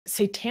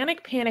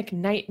Satanic Panic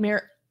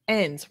nightmare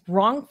ends.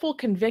 Wrongful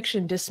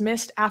conviction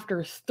dismissed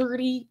after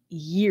 30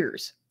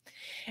 years.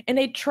 And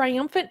a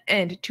triumphant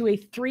end to a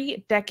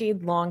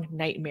 3-decade-long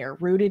nightmare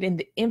rooted in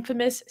the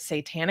infamous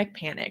Satanic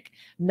Panic.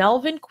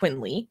 Melvin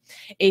Quinney,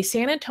 a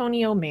San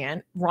Antonio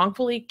man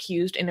wrongfully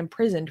accused and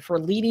imprisoned for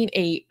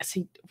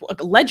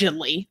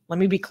allegedly, let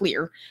me be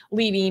clear,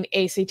 leading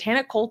a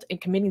satanic cult and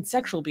committing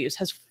sexual abuse,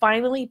 has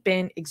finally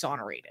been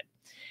exonerated.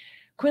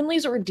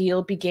 Quinney's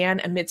ordeal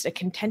began amidst a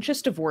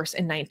contentious divorce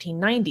in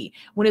 1990,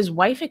 when his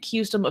wife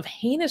accused him of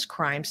heinous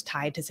crimes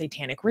tied to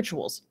satanic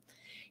rituals.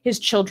 His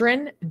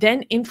children,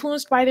 then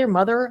influenced by their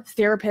mother,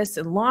 therapists,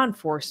 and law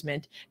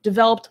enforcement,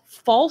 developed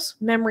false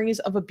memories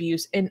of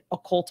abuse and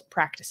occult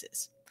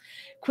practices.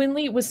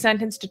 Quinney was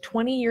sentenced to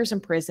 20 years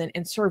in prison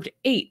and served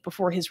 8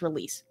 before his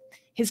release.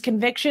 His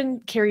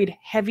conviction carried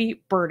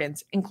heavy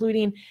burdens,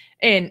 including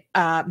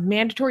a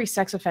mandatory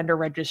sex offender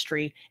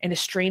registry and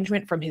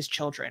estrangement from his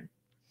children.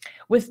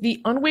 With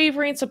the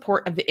unwavering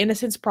support of the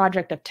Innocence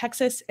Project of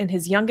Texas and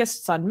his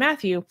youngest son,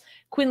 Matthew,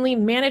 Quinney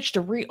managed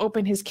to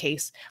reopen his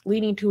case,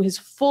 leading to his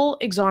full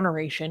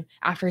exoneration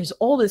after his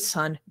oldest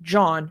son,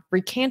 John,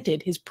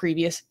 recanted his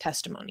previous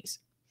testimonies.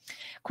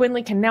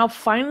 Quinney can now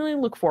finally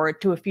look forward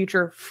to a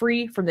future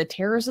free from the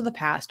terrors of the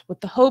past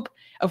with the hope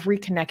of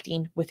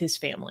reconnecting with his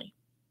family.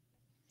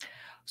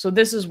 So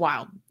this is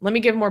wild. Let me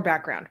give more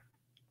background.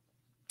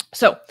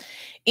 So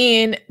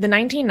in the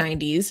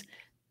 1990s,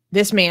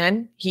 this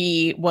man,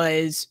 he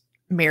was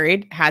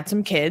married, had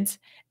some kids,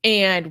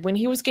 and when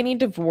he was getting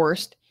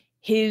divorced,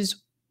 his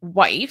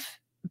wife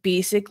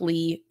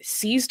basically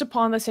seized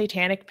upon the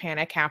Satanic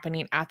Panic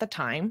happening at the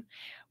time,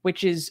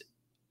 which is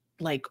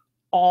like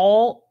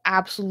all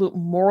absolute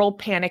moral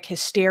panic,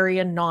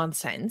 hysteria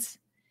nonsense.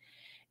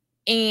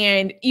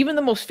 And even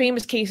the most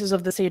famous cases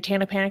of the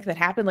Satanic Panic that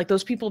happened, like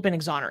those people have been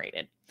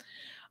exonerated.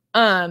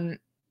 And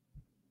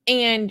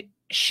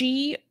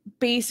she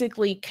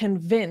basically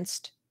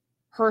convinced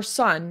her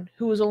son,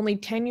 who was only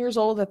 10 years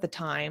old at the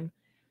time,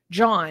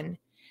 John,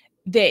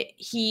 that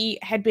he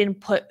had been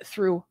put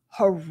through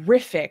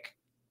horrific,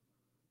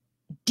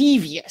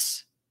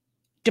 devious,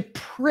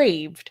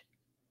 depraved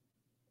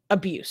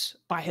abuse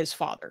by his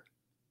father.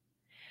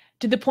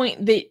 To the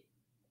point that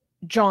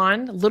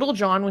John, little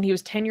John, when he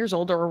was 10 years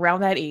old or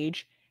around that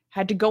age,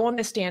 had to go on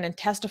the stand and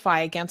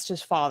testify against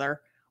his father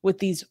with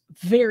these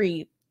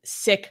very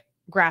sick,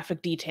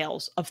 graphic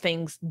details of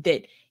things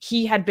that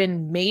he had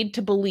been made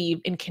to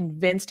believe and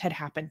convinced had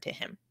happened to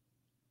him.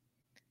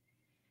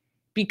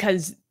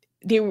 Because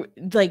they were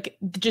like,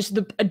 just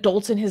the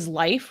adults in his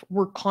life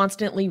were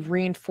constantly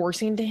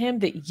reinforcing to him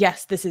that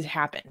yes, this has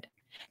happened.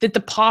 That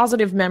the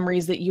positive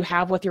memories that you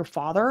have with your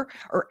father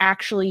are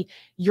actually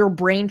your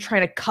brain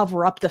trying to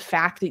cover up the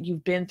fact that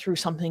you've been through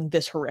something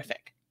this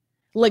horrific.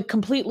 Like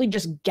completely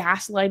just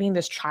gaslighting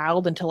this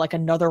child into like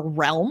another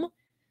realm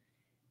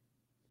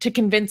to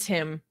convince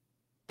him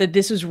that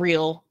this is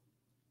real,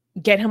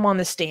 get him on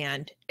the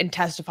stand, and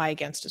testify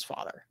against his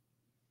father.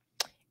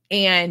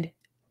 And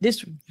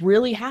this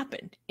really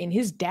happened. And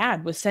his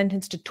dad was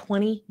sentenced to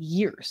 20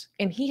 years.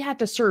 And he had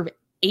to serve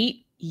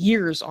 8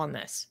 years on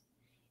this.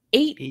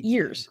 8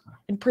 years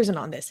in prison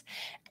on this.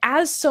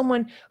 As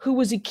someone who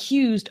was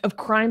accused of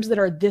crimes that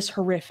are this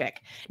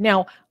horrific.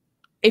 Now,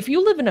 if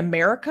you live in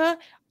America,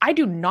 I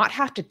do not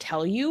have to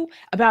tell you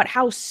about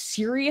how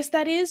serious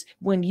that is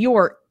when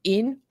you're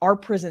in our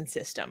prison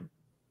system.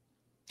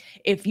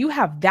 If you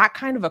have that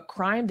kind of a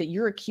crime that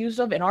you're accused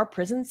of in our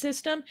prison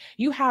system,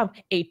 you have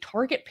a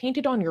target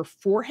painted on your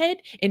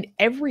forehead, and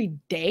every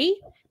day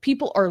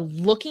people are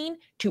looking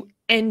to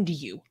end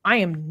you. I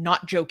am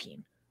not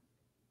joking.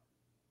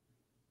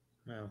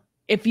 No.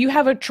 If you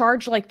have a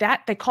charge like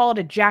that, they call it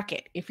a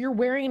jacket. If you're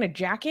wearing a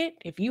jacket,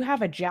 if you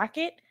have a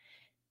jacket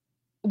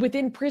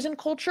within prison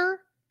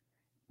culture,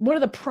 one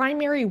of the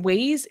primary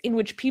ways in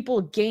which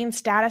people gain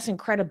status and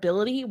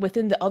credibility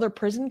within the other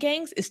prison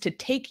gangs is to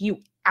take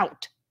you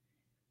out.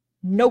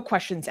 No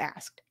questions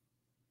asked.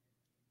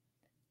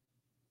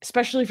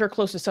 Especially if you're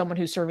close to someone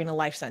who's serving a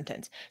life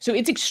sentence. So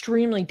it's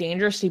extremely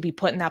dangerous to be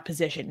put in that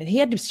position. And he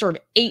had to serve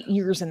 8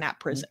 years in that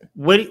prison.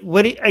 What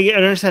I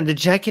understand. The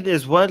jacket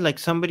is what? Like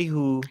somebody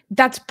who...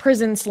 That's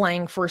prison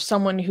slang for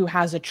someone who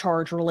has a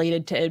charge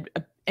related to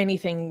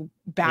anything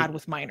bad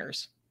with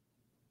minors.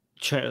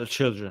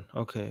 Children.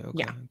 Okay.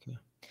 Yeah. Okay.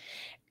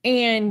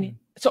 And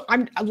so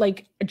I'm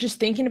like, just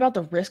thinking about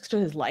the risks to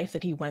his life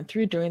that he went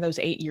through during those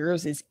 8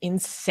 years is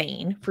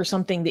insane for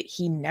something that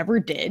he never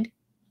did.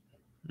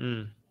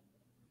 And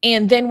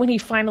then when he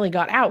finally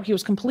got out, he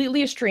was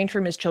completely estranged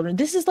from his children.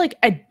 This is like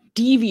a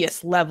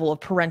devious level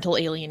of parental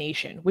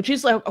alienation, which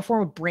is like a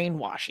form of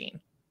brainwashing.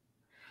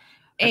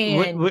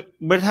 And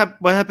what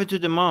happened to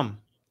the mom?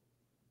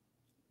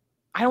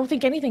 I don't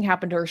think anything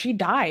happened to her. She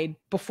died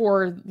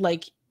before,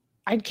 like,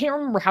 I can't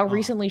remember how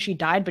recently she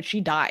died, but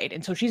she died.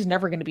 And so she's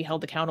never going to be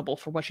held accountable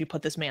for what she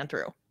put this man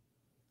through.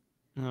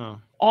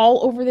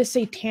 All over this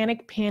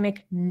Satanic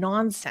Panic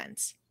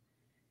nonsense.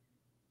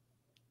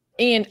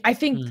 And I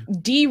think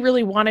Dee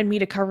really wanted me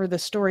to cover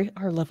this story,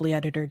 our lovely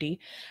editor Dee,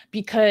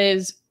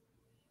 because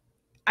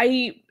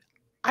I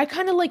I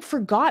kind of like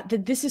forgot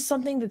that this is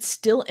something that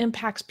still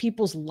impacts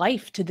people's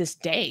life to this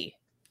day.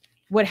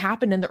 What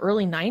happened in the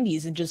early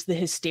 90s and just the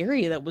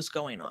hysteria that was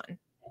going on.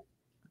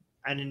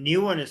 And a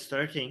new one is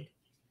starting.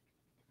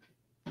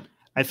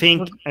 I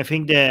think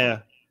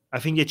the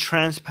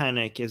trans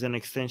panic is an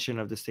extension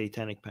of the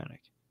satanic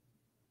panic.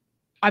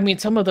 I mean,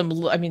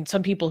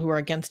 some people who are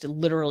against it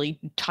literally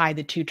tie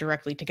the two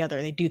directly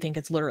together. They do think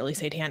it's literally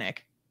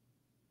satanic.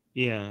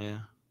 Yeah.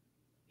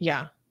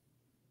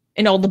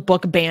 And all the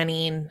book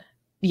banning.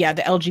 Yeah,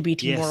 the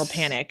LGBT moral Yes.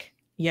 panic.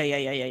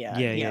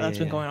 Yeah. That's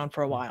been going on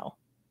for a while.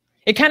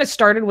 It kind of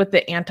started with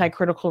the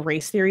anti-critical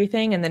race theory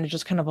thing, and then it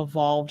just kind of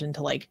evolved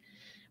into like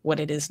what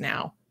it is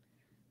now.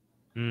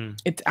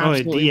 It's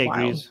absolutely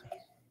wild.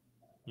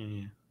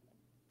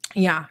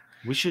 Yeah.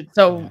 We should.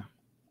 So, yeah.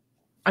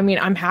 I mean,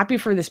 I'm happy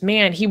for this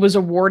man. He was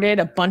awarded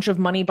a bunch of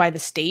money by the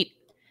state,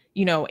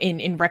 you know,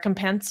 in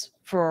recompense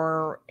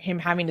for him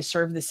having to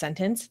serve the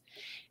sentence,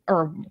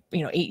 or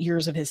 8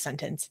 years of his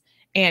sentence.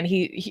 And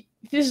he's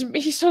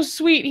so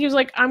sweet. He was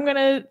like, I'm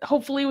gonna,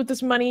 hopefully with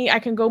this money I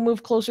can go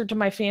move closer to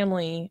my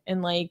family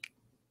and like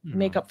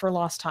make up for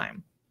lost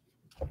time.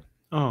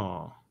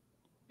 Oh.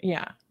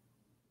 Yeah.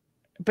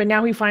 But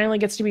now he finally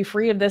gets to be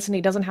free of this, and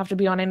he doesn't have to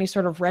be on any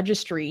sort of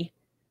registry,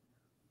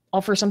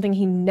 all for something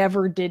he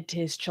never did to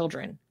his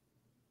children.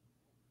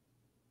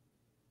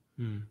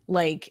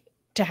 Like,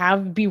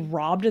 to be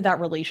robbed of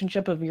that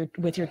relationship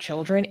with your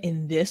children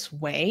in this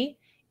way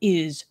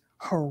is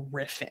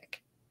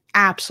horrific.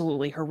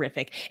 Absolutely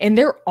horrific. And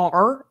there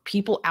are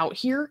people out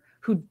here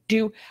who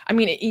do, I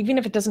mean, even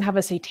if it doesn't have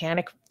a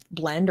satanic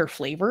blend or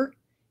flavor,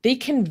 they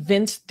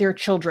convince their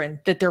children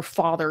that their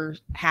father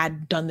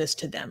had done this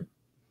to them.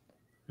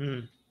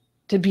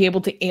 To be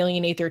able to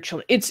alienate their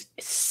children. It's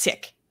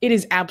sick. It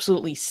is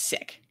absolutely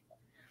sick.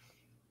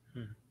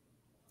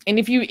 And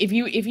if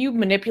you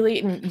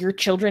manipulate your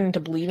children into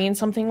believing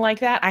something like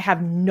that, I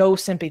have no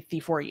sympathy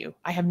for you.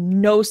 I have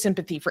no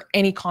sympathy for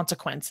any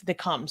consequence that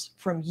comes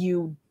from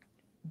you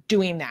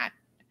doing that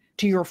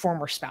to your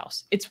former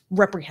spouse. It's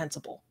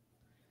reprehensible,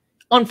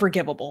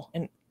 unforgivable,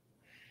 and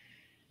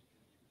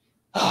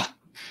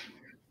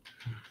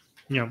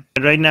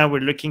right now we're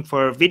looking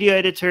for video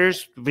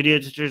editors. Video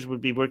editors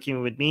would be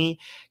working with me.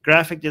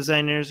 Graphic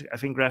designers, I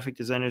think graphic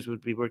designers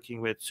would be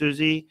working with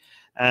Susie.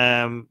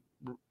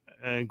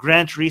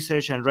 Grant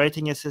research and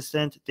writing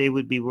assistant, they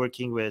would be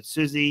working with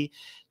Susie.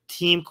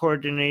 Team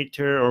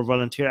coordinator or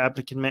volunteer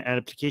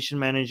application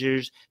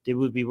managers, they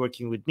would be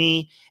working with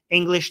me.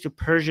 English to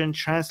Persian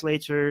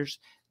translators,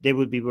 they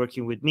would be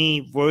working with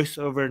me.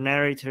 Voiceover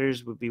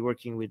narrators would be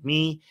working with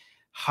me.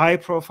 High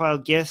profile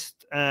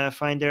guest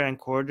finder and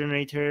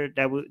coordinator,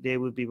 they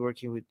would be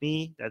working with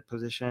me, that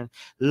position.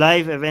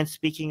 Live event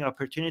speaking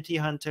opportunity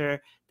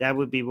hunter, that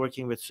would be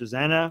working with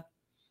Susanna.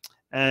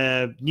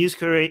 News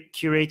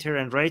curator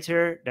and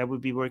writer, that would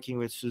be working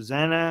with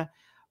Susanna.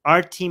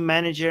 Art team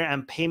manager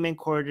and payment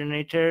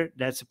coordinator,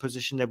 that's a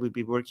position that would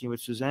be working with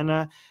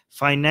Susanna.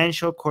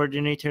 Financial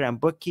coordinator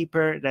and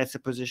bookkeeper, that's a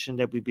position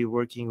that would be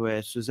working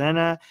with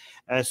Susanna.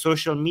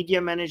 Social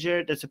media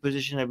manager, that's a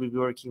position that would be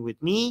working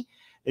with me.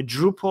 A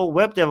Drupal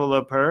web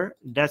developer,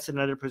 that's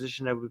another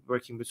position that would be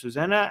working with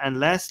Susanna. And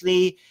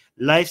lastly,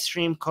 live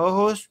stream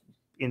co-host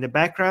in the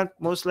background,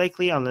 most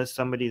likely, unless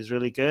somebody is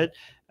really good.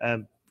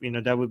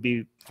 That would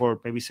be for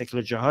maybe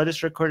secular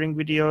jihadist recording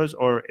videos,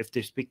 or if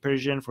they speak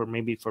Persian, for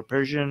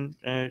Persian,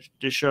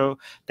 the show,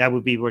 that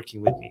would be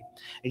working with me.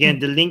 Again,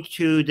 the link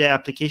to the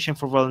application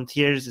for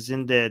volunteers is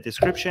in the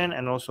description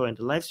and also in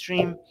the live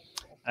stream.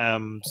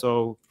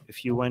 So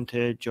if you want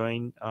to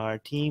join our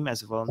team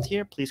as a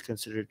volunteer, please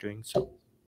consider doing so.